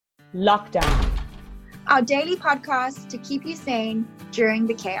Lockdown. Our daily podcast to keep you sane during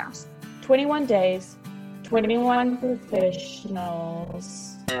the chaos. 21 days, 21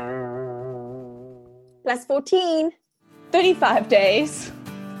 professionals. Plus 14. 35 days,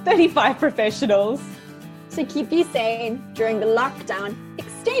 35 professionals. To keep you sane during the lockdown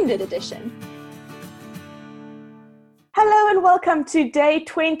extended edition. Hello and welcome to day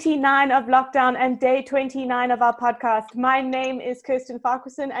 29 of lockdown and day 29 of our podcast. My name is Kirsten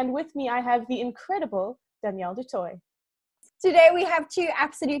Farquharson and with me I have the incredible Danielle Dutoy. Today we have two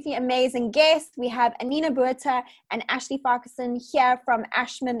absolutely amazing guests. We have Anina Botha and Ashley Farquharson here from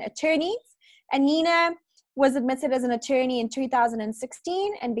Ashman Attorneys. Anina was admitted as an attorney in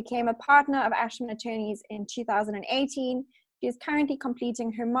 2016 and became a partner of Ashman Attorneys in 2018. She is currently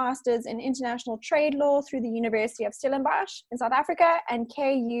completing her master's in international trade law through the University of Stellenbosch in South Africa and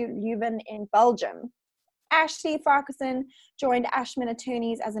KU Leuven in Belgium. Ashley Farquharson joined Ashman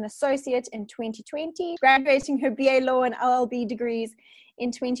Attorneys as an associate in 2020, graduating her BA Law and LLB degrees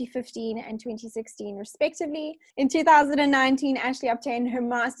in 2015 and 2016 respectively. In 2019, Ashley obtained her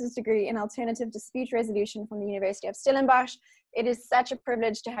master's degree in alternative dispute resolution from the University of Stellenbosch. It is such a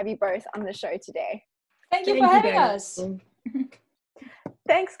privilege to have you both on the show today. Thank you for having us.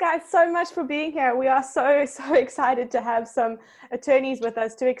 Thanks guys so much for being here. We are so excited to have some attorneys with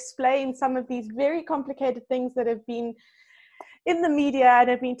us to explain some of these very complicated things that have been in the media and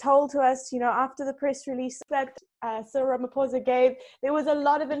have been told to us, after the press release that Cyril Ramaphosa gave. There was a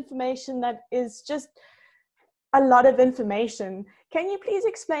lot of information that is just a lot of information. Can you please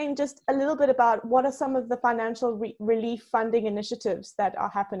explain just a little bit about what are some of the financial relief funding initiatives that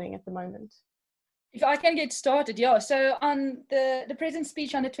are happening at the moment? If I can get started, So on the president's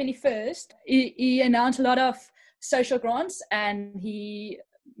speech on the 21st, he announced a lot of social grants and he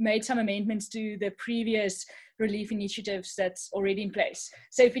made some amendments to the previous relief initiatives that's already in place.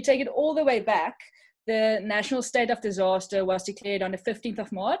 So if we take it all the way back, the national state of disaster was declared on the 15th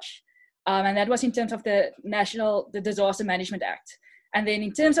of March. And that was in terms of the Disaster Management Act. And then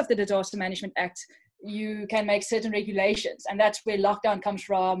in terms of the Disaster Management Act, you can make certain regulations. And that's where lockdown comes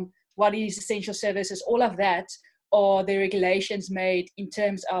from. What is essential services, all of that are the regulations made in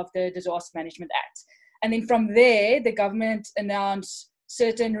terms of the Disaster Management Act. And then from there, the government announced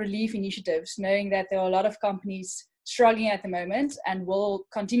certain relief initiatives, knowing that there are a lot of companies struggling at the moment and will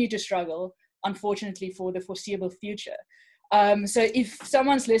continue to struggle, unfortunately, for the foreseeable future. So if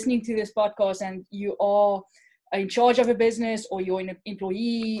someone's listening to this podcast and you are in charge of a business or you're an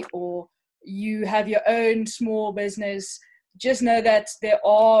employee or you have your own small business, just know that there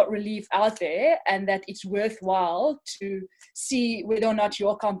are relief out there and that it's worthwhile to see whether or not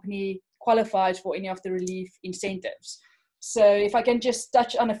your company qualifies for any of the relief incentives. So if I can just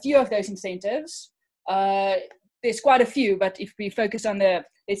touch on a few of those incentives, there's quite a few, but if we focus on the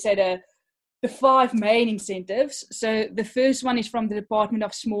five main incentives. So the first one is from the Department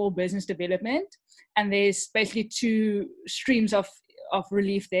of Small Business Development, and there's basically two streams of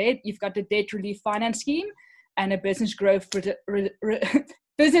relief there. You've got the Debt Relief Finance Scheme and a business growth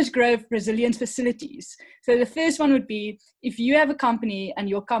resilience facilities. So the first one would be if you have a company and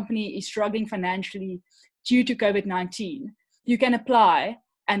your company is struggling financially due to COVID-19, you can apply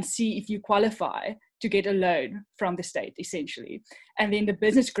and see if you qualify to get a loan from the state, essentially. And then the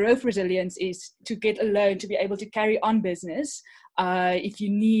business growth resilience is to get a loan to be able to carry on business. If you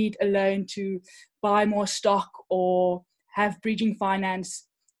need a loan to buy more stock or have bridging finance,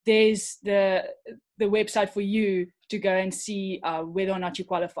 there's the website for you to go and see whether or not you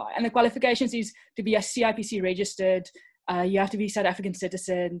qualify. And the qualifications is to be a CIPC registered, you have to be South African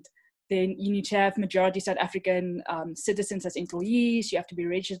citizen, then you need to have majority South African citizens as employees, you have to be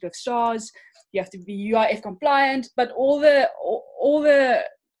registered with SARS, you have to be UIF compliant, but all the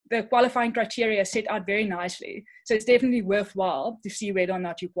qualifying criteria set out very nicely. So it's definitely worthwhile to see whether or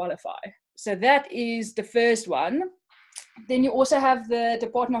not you qualify. So that is the first one. Then you also have the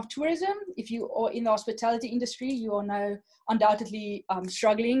Department of Tourism. If you are in the hospitality industry, you are now undoubtedly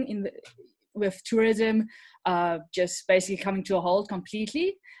struggling with tourism, just basically coming to a halt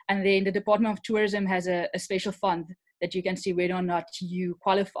completely. And then the Department of Tourism has a special fund that you can see whether or not you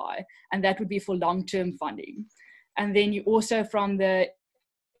qualify, and that would be for long-term funding. And then you also from the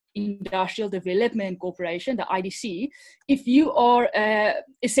Industrial Development Corporation, the IDC, if you are an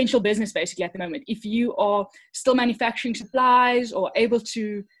essential business basically at the moment, if you are still manufacturing supplies or able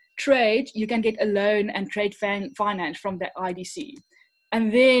to trade, you can get a loan and trade finance from the IDC.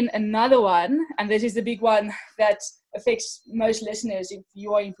 And then another one, and this is the big one that affects most listeners if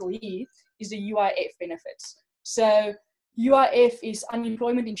you are an employee, is the UIF benefits. So UIF is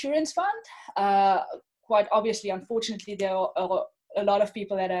Unemployment Insurance Fund. Quite obviously, unfortunately, there are a lot of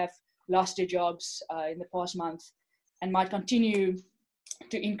people that have lost their jobs in the past month and might continue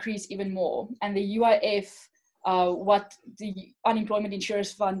to increase even more. And the UIF, what the Unemployment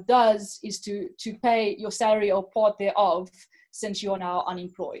Insurance Fund does is to pay your salary or part thereof since you are now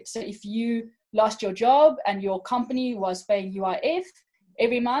unemployed. So if you lost your job and your company was paying UIF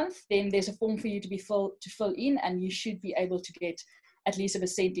every month, then there's a form for you to fill in, and you should be able to get at least a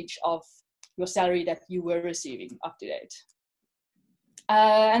percentage of your salary that you were receiving up to date.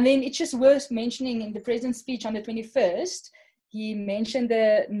 And then it's just worth mentioning, in the president's speech on the 21st, he mentioned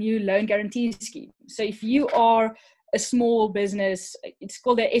the new loan guarantee scheme. So if you are a small business, it's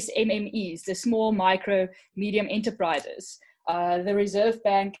called the SMMEs, the small, micro, medium enterprises. The Reserve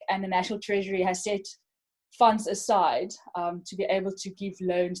Bank and the National Treasury has set funds aside to be able to give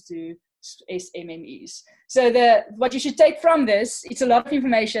loans to SMMEs. So what you should take from this, it's a lot of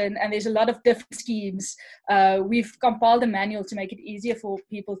information and there's a lot of different schemes. We've compiled a manual to make it easier for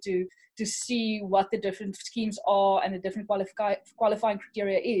people to see what the different schemes are and the different qualifying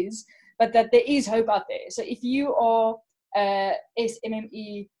criteria is, but that there is hope out there. So if you are a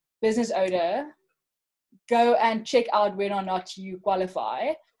SMME business owner, go and check out whether or not you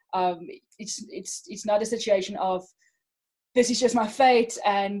qualify. It's not a situation of this is just my fate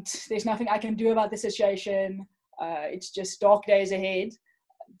and there's nothing I can do about the situation. It's just dark days ahead.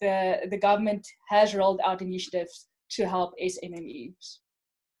 The government has rolled out initiatives to help SMMEs.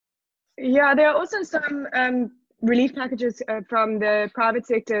 Yeah, there are also some relief packages from the private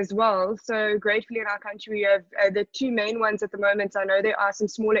sector as well. So gratefully in our country, we have the two main ones at the moment. I know there are some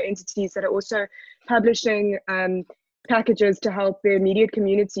smaller entities that are also publishing packages to help the immediate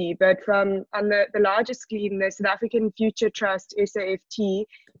community. But on the larger scheme, the South African Future Trust, SAFT,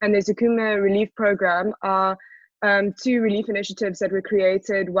 and the Zukuma Relief Program are two relief initiatives that were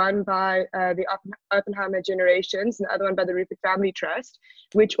created, one by the Oppenheimer Generations and the other one by the Rupert Family Trust,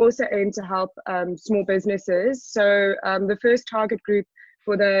 which also aim to help small businesses. So the first target group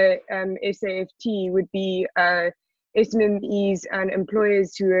for the SAFT would be SMEs and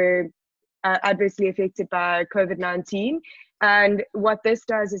employers who are adversely affected by COVID-19. And what this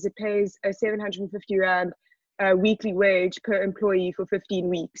does is it pays a 750 Rand weekly wage per employee for 15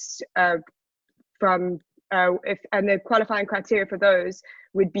 weeks and the qualifying criteria for those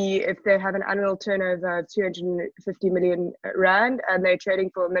would be if they have an annual turnover of 250 million Rand and they're trading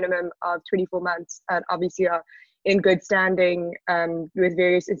for a minimum of 24 months and obviously are in good standing with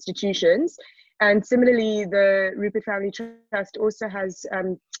various institutions. And similarly, the Rupert Family Trust also has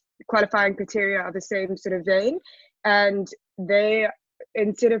qualifying criteria of the same sort of vein. And they,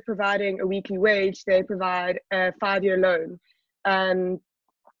 instead of providing a weekly wage, they provide a 5-year loan.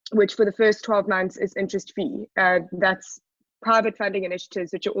 Which for the first 12 months is interest-free. That's private funding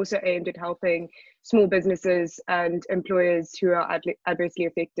initiatives, which are also aimed at helping small businesses and employers who are adversely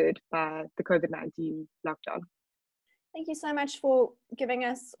affected by the COVID-19 lockdown. Thank you so much for giving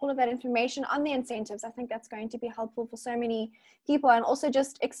us all of that information on the incentives. I think that's going to be helpful for so many people, and also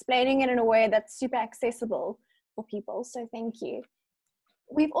just explaining it in a way that's super accessible for people. So thank you.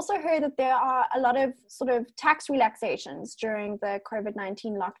 We've also heard that there are a lot of sort of tax relaxations during the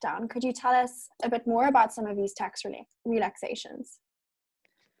COVID-19 lockdown. Could you tell us a bit more about some of these tax relaxations?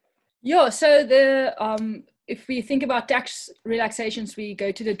 Yeah, so if we think about tax relaxations, we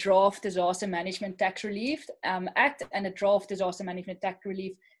go to the Draft Disaster Management Tax Relief Act and the Draft Disaster Management Tax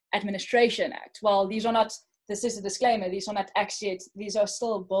Relief Administration Act. Well, this is a disclaimer, these are not acts yet, these are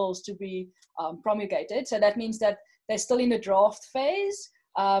still bills to be promulgated. So that means that they're still in the draft phase.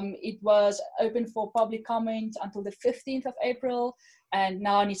 It was open for public comment until the 15th of April, and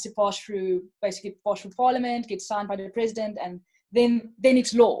now it needs to pass through Parliament, get signed by the President, and then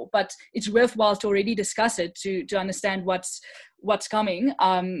it's law. But it's worthwhile to already discuss it to understand what's coming,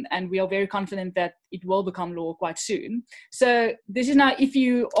 and we are very confident that it will become law quite soon. So this is now, if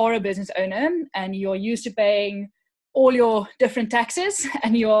you are a business owner and you're used to paying all your different taxes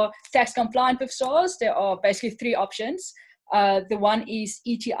and you're tax compliant with SARS, there are basically 3 options. The one is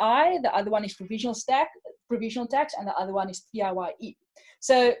ETI, the other one is provisional tax, and the other one is PIYE.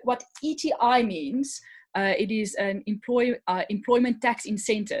 So what ETI means, it is an employment tax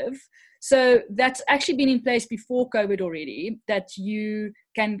incentive. So that's actually been in place before COVID already, that you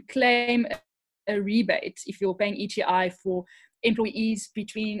can claim a rebate if you're paying ETI for employees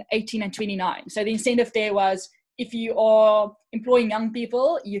between 18 and 29. So the incentive there was, if you are employing young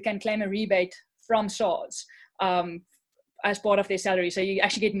people, you can claim a rebate from SARS as part of their salary. So you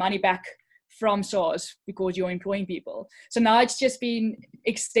actually get money back from SARS because you're employing people. So now it's just been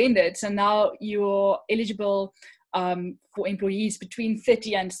extended. So now you're eligible for employees between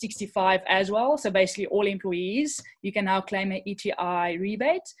 30 and 65 as well. So basically all employees, you can now claim an ETI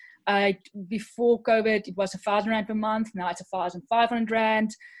rebate. Before COVID, it was R1,000 per month. Now it's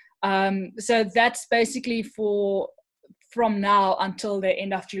R1,500. So that's basically from now until the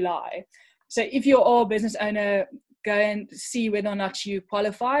end of July. So if you're a business owner, go and see whether or not you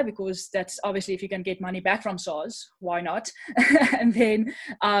qualify, because that's obviously, if you can get money back from SARS, why not? And then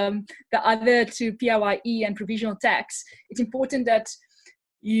the other two, PAYE and provisional tax, it's important that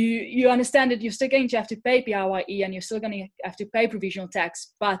you understand that you're still going to have to pay PAYE and you're still going to have to pay provisional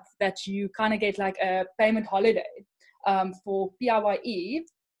tax, but that you kind of get like a payment holiday. For PAYE,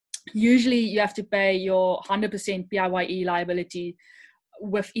 usually you have to pay your 100% PAYE liability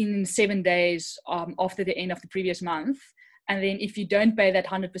within 7 days after the end of the previous month. And then if you don't pay that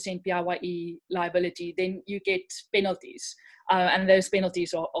 100% PAYE liability, then you get penalties. And those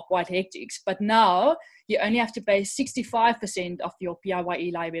penalties are quite hectic. But now you only have to pay 65% of your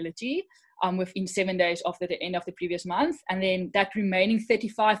PAYE liability within 7 days after the end of the previous month. And then that remaining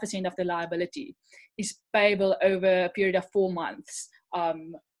 35% of the liability is payable over a period of 4 months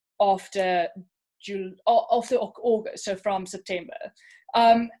after August, so from September.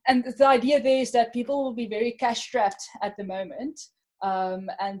 And the idea there is that people will be very cash strapped at the moment,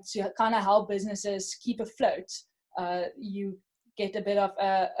 and to kind of help businesses keep afloat, you get a bit of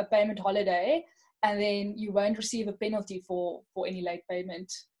a payment holiday, and then you won't receive a penalty for any late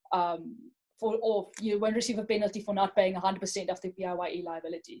payment, or you won't receive a penalty for not paying 100% of the PAYE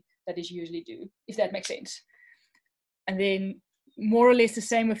liability that is usually due, if that makes sense. And then more or less the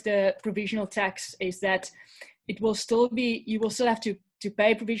same with the provisional tax is that it will still be, you will still have to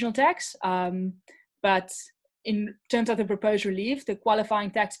pay provisional tax, but in terms of the proposed relief, the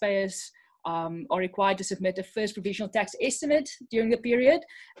qualifying taxpayers are required to submit a first provisional tax estimate during the period,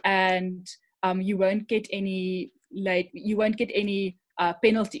 and you won't get any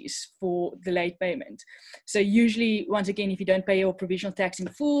penalties for the late payment. So usually, once again, if you don't pay your provisional tax in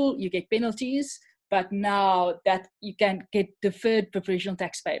full, you get penalties. But now that you can get deferred provisional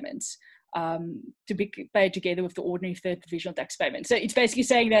tax payments to be paid together with the ordinary third provisional tax payment. So it's basically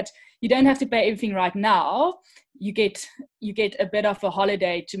saying that you don't have to pay everything right now. You get a bit of a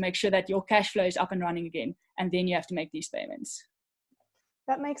holiday to make sure that your cash flow is up and running again, and then you have to make these payments.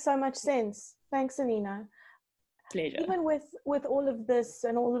 That makes so much sense. Thanks, Anina. Pleasure. Even with all of this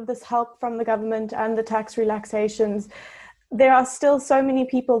and all of this help from the government and the tax relaxations, there are still so many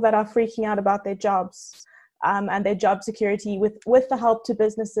people that are freaking out about their jobs and their job security. With the help to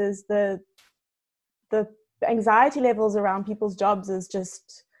businesses, the anxiety levels around people's jobs is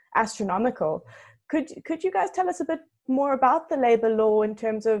just astronomical. Could you guys tell us a bit more about the labor law in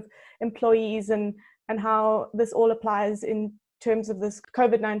terms of employees and how this all applies in terms of this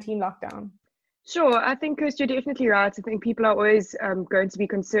COVID-19 lockdown? Sure, I think, Kirst, you're definitely right. I think people are always going to be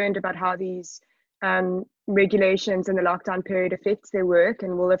concerned about how these regulations and the lockdown period affects their work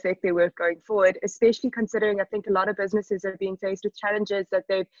and will affect their work going forward, especially considering I think a lot of businesses are being faced with challenges that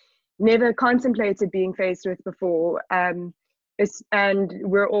they've never contemplated being faced with before. And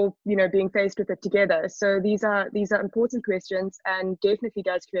we're all, being faced with it together. So these are important questions, and definitely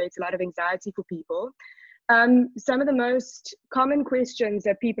does create a lot of anxiety for people. Some of the most common questions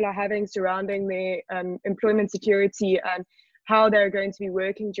that people are having surrounding their employment security and how they're going to be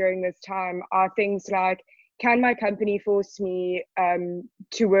working during this time are things like, can my company force me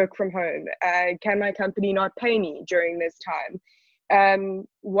to work from home? Can my company not pay me during this time?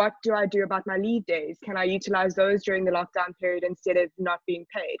 What do I do about my leave days? Can I utilize those during the lockdown period instead of not being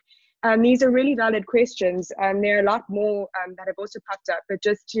paid? And these are really valid questions, and there are a lot more that have also popped up, but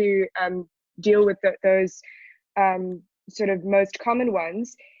just to deal with those sort of most common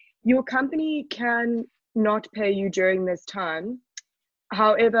ones, your company can not pay you during this time.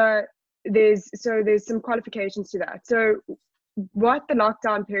 However, there's some qualifications to that. So what the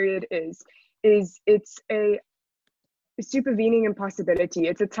lockdown period is it's a supervening impossibility.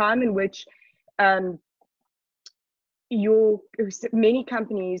 It's a time in which many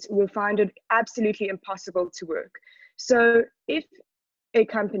companies will find it absolutely impossible to work. So if a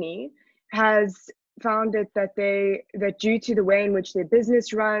company has found it that due to the way in which their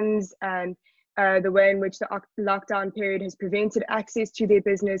business runs and the way in which the lockdown period has prevented access to their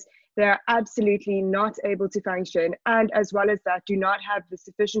business, they are absolutely not able to function, and as well as that, do not have the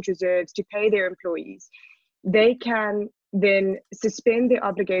sufficient reserves to pay their employees, they can then suspend their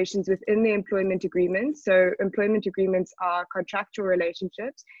obligations within their employment agreements. So employment agreements are contractual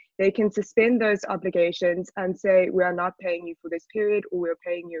relationships. They can suspend those obligations and say, we are not paying you for this period, or we're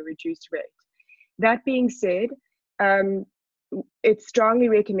paying you a reduced rate. That being said, it's strongly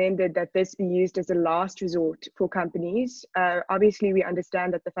recommended that this be used as a last resort for companies. Obviously, we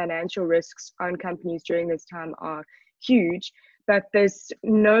understand that the financial risks on companies during this time are huge, but this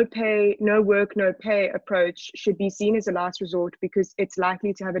no work, no pay approach should be seen as a last resort because it's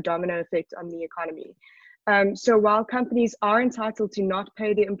likely to have a domino effect on the economy. So while companies are entitled to not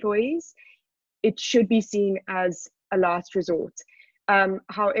pay their employees, it should be seen as a last resort.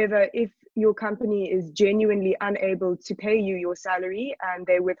 However, if your company is genuinely unable to pay you your salary and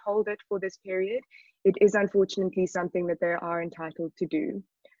they withhold it for this period, it is unfortunately something that they are entitled to do.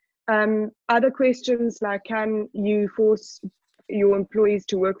 Other questions like, can you force your employees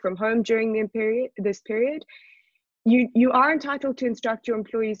to work from home during this period? You are entitled to instruct your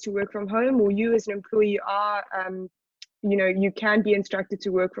employees to work from home, or you as an employee are, you can be instructed to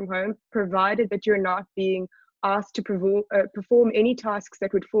work from home, provided that you're not being asked to perform any tasks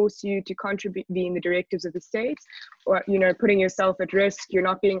that would force you to contravene the directives of the state, or putting yourself at risk. You're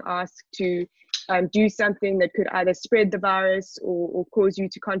not being asked to do something that could either spread the virus or cause you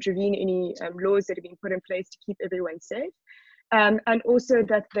to contravene any laws that have been put in place to keep everyone safe. And also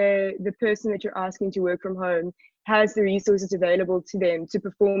that the person that you're asking to work from home has the resources available to them to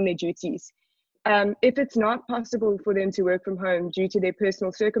perform their duties. If it's not possible for them to work from home due to their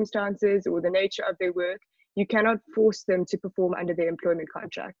personal circumstances or the nature of their work, you cannot force them to perform under their employment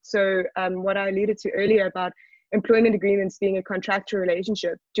contract. So what I alluded to earlier about employment agreements being a contractual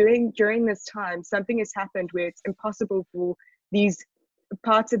relationship, during this time, something has happened where it's impossible for these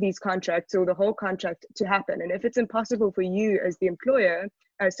parts of these contracts or the whole contract to happen. And if it's impossible for you as the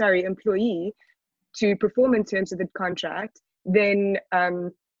employee to perform in terms of the contract, then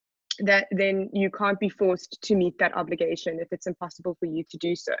then you can't be forced to meet that obligation if it's impossible for you to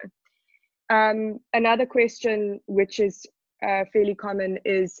do so. Another question which is fairly common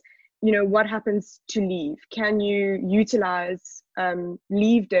is, what happens to leave? Can you utilize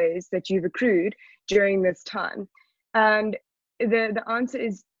leave days that you've accrued during this time? And the answer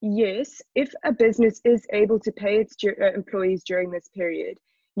is yes. If a business is able to pay its employees during this period,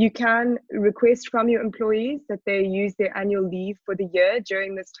 you can request from your employees that they use their annual leave for the year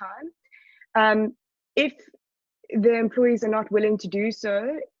during this time. If the employees are not willing to do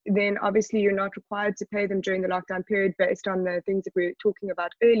so, then obviously you're not required to pay them during the lockdown period based on the things that we were talking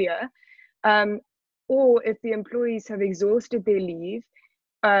about earlier. Or if the employees have exhausted their leave,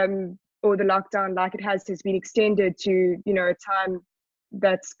 or the lockdown, like it has been extended to a time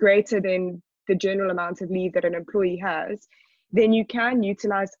that's greater than the general amount of leave that an employee has, then you can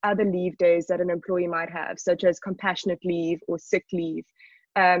utilize other leave days that an employee might have, such as compassionate leave or sick leave,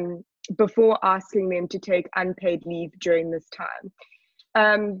 before asking them to take unpaid leave during this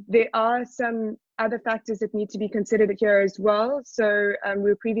time. There are some other factors that need to be considered here as well. So we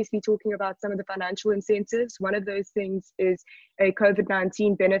were previously talking about some of the financial incentives. One of those things is a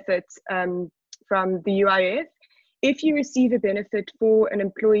COVID-19 benefit from the UIF. If you receive a benefit for an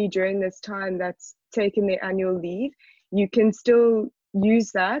employee during this time that's taken their annual leave, you can still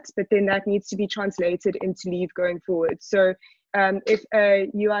use that, but then that needs to be translated into leave going forward. So if a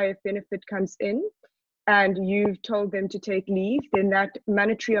UIF benefit comes in and you've told them to take leave, then that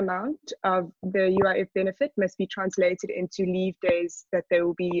monetary amount of the UIF benefit must be translated into leave days that they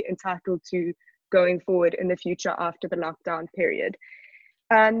will be entitled to going forward in the future after the lockdown period.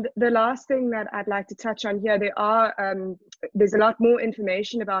 And the last thing that I'd like to touch on here, there's a lot more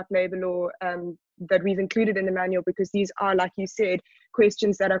information about labor law that we've included in the manual, because these are, like you said,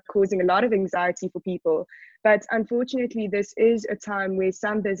 questions that are causing a lot of anxiety for people. But unfortunately, this is a time where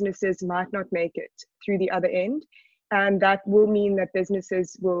some businesses might not make it through the other end. And that will mean that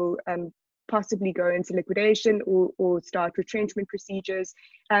businesses will possibly go into liquidation or start retrenchment procedures.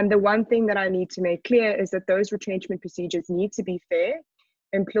 And the one thing that I need to make clear is that those retrenchment procedures need to be fair.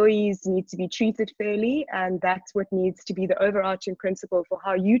 Employees need to be treated fairly, and that's what needs to be the overarching principle for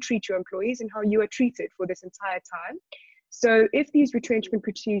how you treat your employees and how you are treated for this entire time. So if these retrenchment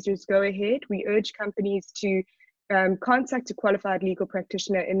procedures go ahead, we urge companies to contact a qualified legal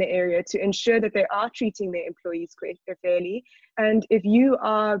practitioner in the area to ensure that they are treating their employees fairly. And if you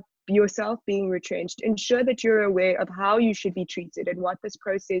are yourself being retrenched, ensure that you're aware of how you should be treated and what this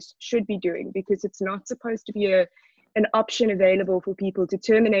process should be doing, because it's not supposed to be an option available for people to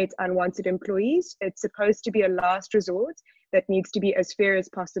terminate unwanted employees. It's supposed to be a last resort that needs to be as fair as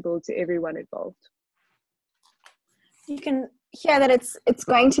possible to everyone involved. You can hear that it's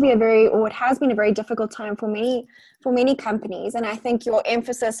going to be it has been a very difficult time for many companies. And I think your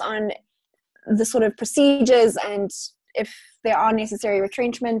emphasis on the sort of procedures and if there are necessary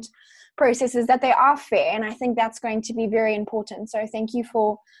retrenchment processes, that they are fair. And I think that's going to be very important. So thank you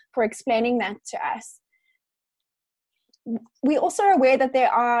for explaining that to us. we're also aware that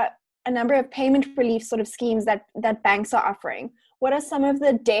there are a number of payment relief sort of schemes that banks are offering. What are some of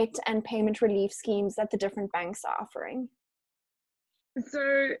the debt and payment relief schemes that the different banks are offering?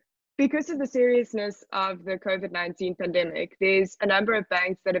 So, because of the seriousness of the COVID-19 pandemic, there's a number of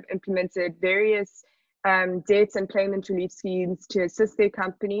banks that have implemented various debt and payment relief schemes to assist their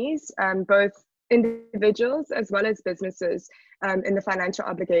companies, both individuals as well as businesses, in the financial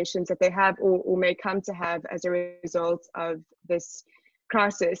obligations that they have or may come to have as a result of this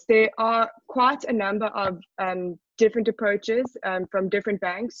crisis. There are quite a number of different approaches from different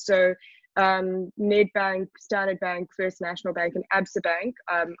banks. So Nedbank, Standard Bank, First National Bank, and Absa Bank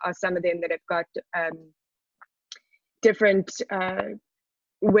are some of them that have got different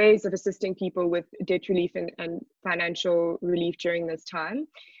ways of assisting people with debt relief and financial relief during this time.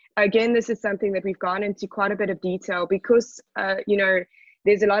 Again, this is something that we've gone into quite a bit of detail because,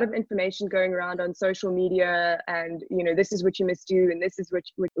 there's a lot of information going around on social media, and this is what you must do and this is what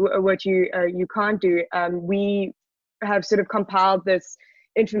you can't do. We have sort of compiled this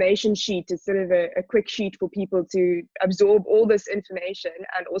information sheet. It's sort of a quick sheet for people to absorb all this information,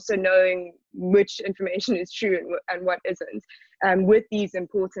 and also knowing which information is true and what isn't, with these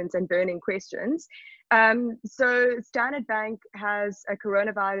important and burning questions. So Standard Bank has a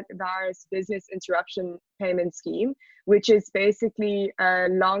coronavirus business interruption payment scheme, which is basically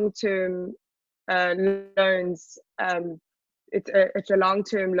long-term loans. It's a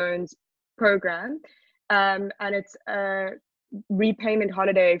long-term loans program, and it's a repayment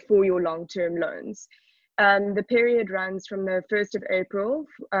holiday for your long-term loans. The period runs from the 1st of April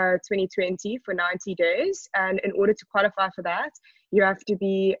 2020 for 90 days. And in order to qualify for that, you have to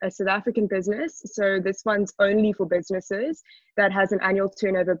be a South African business. So this one's only for businesses that has an annual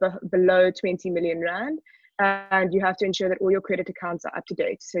turnover below 20 million Rand. And you have to ensure that all your credit accounts are up to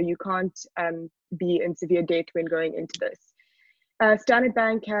date. So you can't be in severe debt when going into this. Standard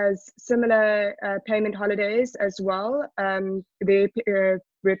Bank has similar payment holidays as well. Their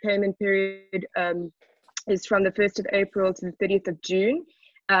repayment period is from the 1st of April to the 30th of June,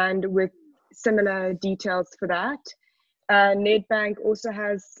 and with similar details for that. Nedbank also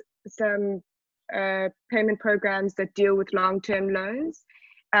has some payment programs that deal with long-term loans.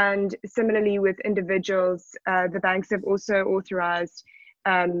 And similarly with individuals, the banks have also authorized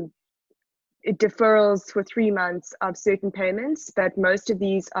deferrals for 3 months of certain payments, but most of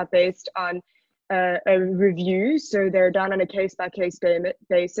these are based on a review. So they're done on a case-by-case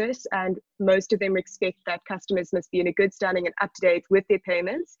basis, and most of them expect that customers must be in a good standing and up-to-date with their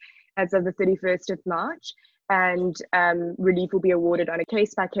payments as of the 31st of March. And relief will be awarded on a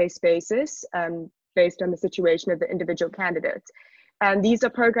case-by-case basis based on the situation of the individual candidate. And these are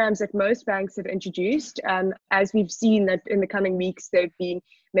programs that most banks have introduced. As we've seen that in the coming weeks, they've been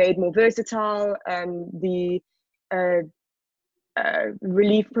made more versatile. The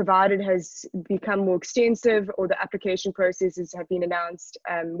relief provided has become more extensive, or the application processes have been announced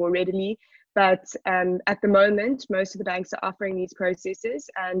more readily. But at the moment, most of the banks are offering these processes.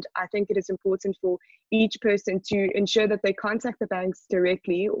 And I think it is important for each person to ensure that they contact the banks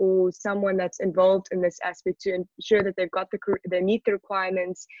directly, or someone that's involved in this aspect, to ensure that they've got they meet the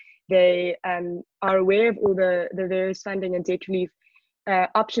requirements, they are aware of all the various funding and debt relief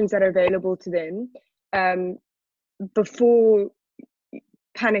options that are available to them before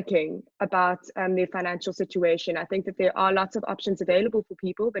panicking about their financial situation. I think that there are lots of options available for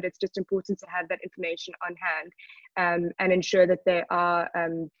people, but it's just important to have that information on hand and ensure that they are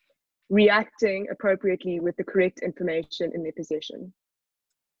reacting appropriately with the correct information in their possession.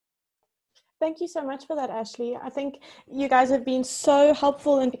 Thank you so much for that, Ashley. I think you guys have been so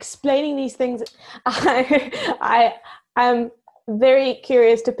helpful in explaining these things. I am very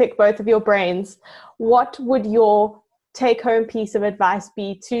curious to pick both of your brains. What would your take-home piece of advice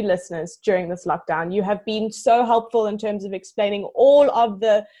be to listeners during this lockdown? You have been so helpful in terms of explaining all of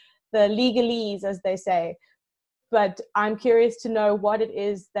the legalese, as they say, but I'm curious to know what it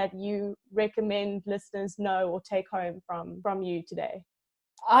is that you recommend listeners know or take home from you today.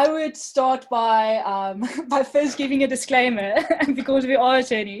 I would start by first giving a disclaimer, because we are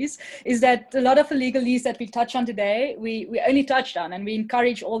attorneys, is that a lot of the legalese that we touch on today, we only touched on, and we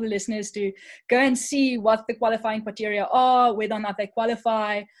encourage all the listeners to go and see what the qualifying criteria are, whether or not they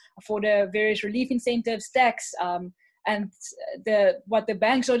qualify for the various relief incentives, tax, and what the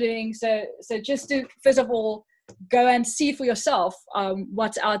banks are doing. So just to, first of all, go and see for yourself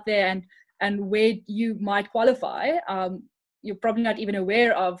what's out there and where you might qualify. You're probably not even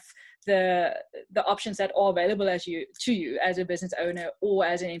aware of the options that are available to you as a business owner or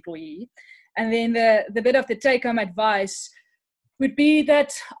as an employee. And then the bit of the take-home advice would be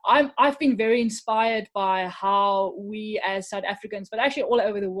that I've been very inspired by how we as South Africans, but actually all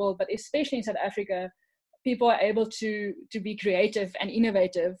over the world, but especially in South Africa, people are able to be creative and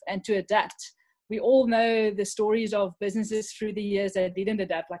innovative and to adapt. We all know the stories of businesses through the years that didn't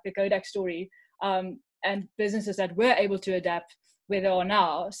adapt, like the Kodak story, and businesses that were able to adapt where they are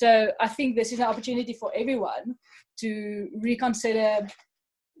now. So I think this is an opportunity for everyone to reconsider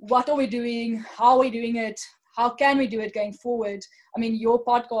what are we doing, how are we doing it, how can we do it going forward. I mean, your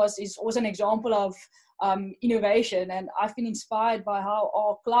podcast is also an example of innovation, and I've been inspired by how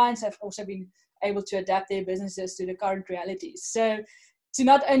our clients have also been able to adapt their businesses to the current realities. So to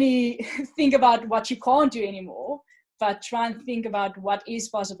not only think about what you can't do anymore, but try and think about what is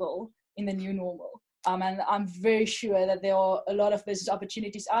possible in the new normal. And I'm very sure that there are a lot of business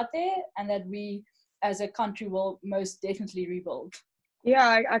opportunities out there, and that we as a country will most definitely rebuild.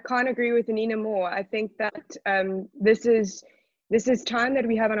 Yeah, I can't agree with Anina more. I think that this is time that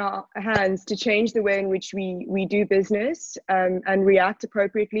we have on our hands to change the way in which we do business and react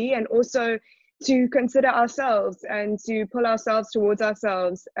appropriately, and also to consider ourselves and to pull ourselves towards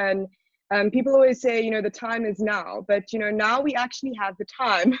ourselves. And people always say, the time is now, but now we actually have the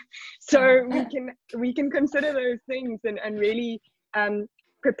time, so we can consider those things and really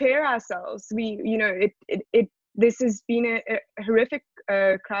prepare ourselves. This has been a horrific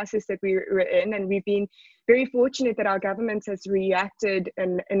crisis that we were in, and we've been very fortunate that our government has reacted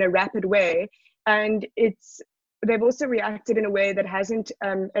in a rapid way, and they've also reacted in a way that hasn't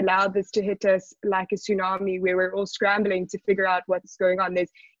allowed this to hit us like a tsunami, where we're all scrambling to figure out what's going on.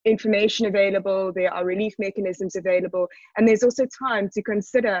 There's information available, there are relief mechanisms available, and there's also time to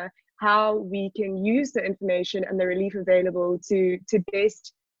consider how we can use the information and the relief available to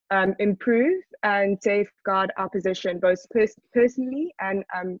best improve and safeguard our position, both personally and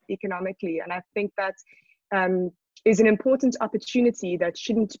economically. And I think that is an important opportunity that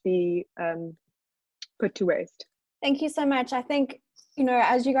shouldn't be put to waste. Thank you so much. I think,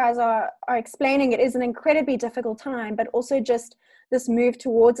 as you guys are explaining, it is an incredibly difficult time, but also just this move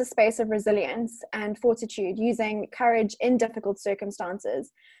towards a space of resilience and fortitude, using courage in difficult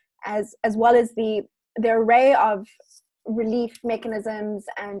circumstances, as well as the array of relief mechanisms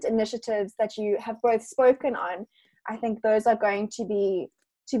and initiatives that you have both spoken on. I think those are going to be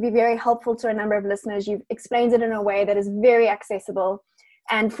very helpful to a number of listeners. You've explained it in a way that is very accessible.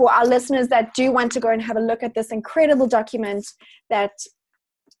 And for our listeners that do want to go and have a look at this incredible document that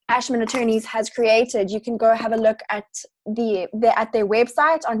Ashman Attorneys has created, you can go have a look at their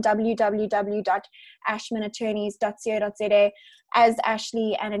website on www.ashmanattorneys.co.za. As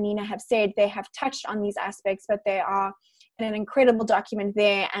Ashley and Anina have said, they have touched on these aspects, but they are in an incredible document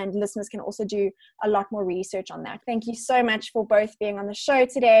there, and listeners can also do a lot more research on that. Thank you so much for both being on the show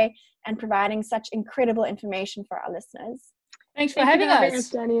today and providing such incredible information for our listeners. Thanks for having us,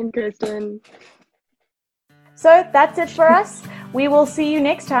 Danny and Kirsten. So that's it for us. We will see you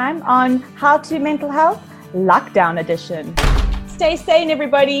next time on How to Mental Health Lockdown Edition. Stay sane,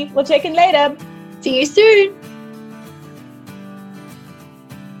 everybody. We'll check in later. See you soon.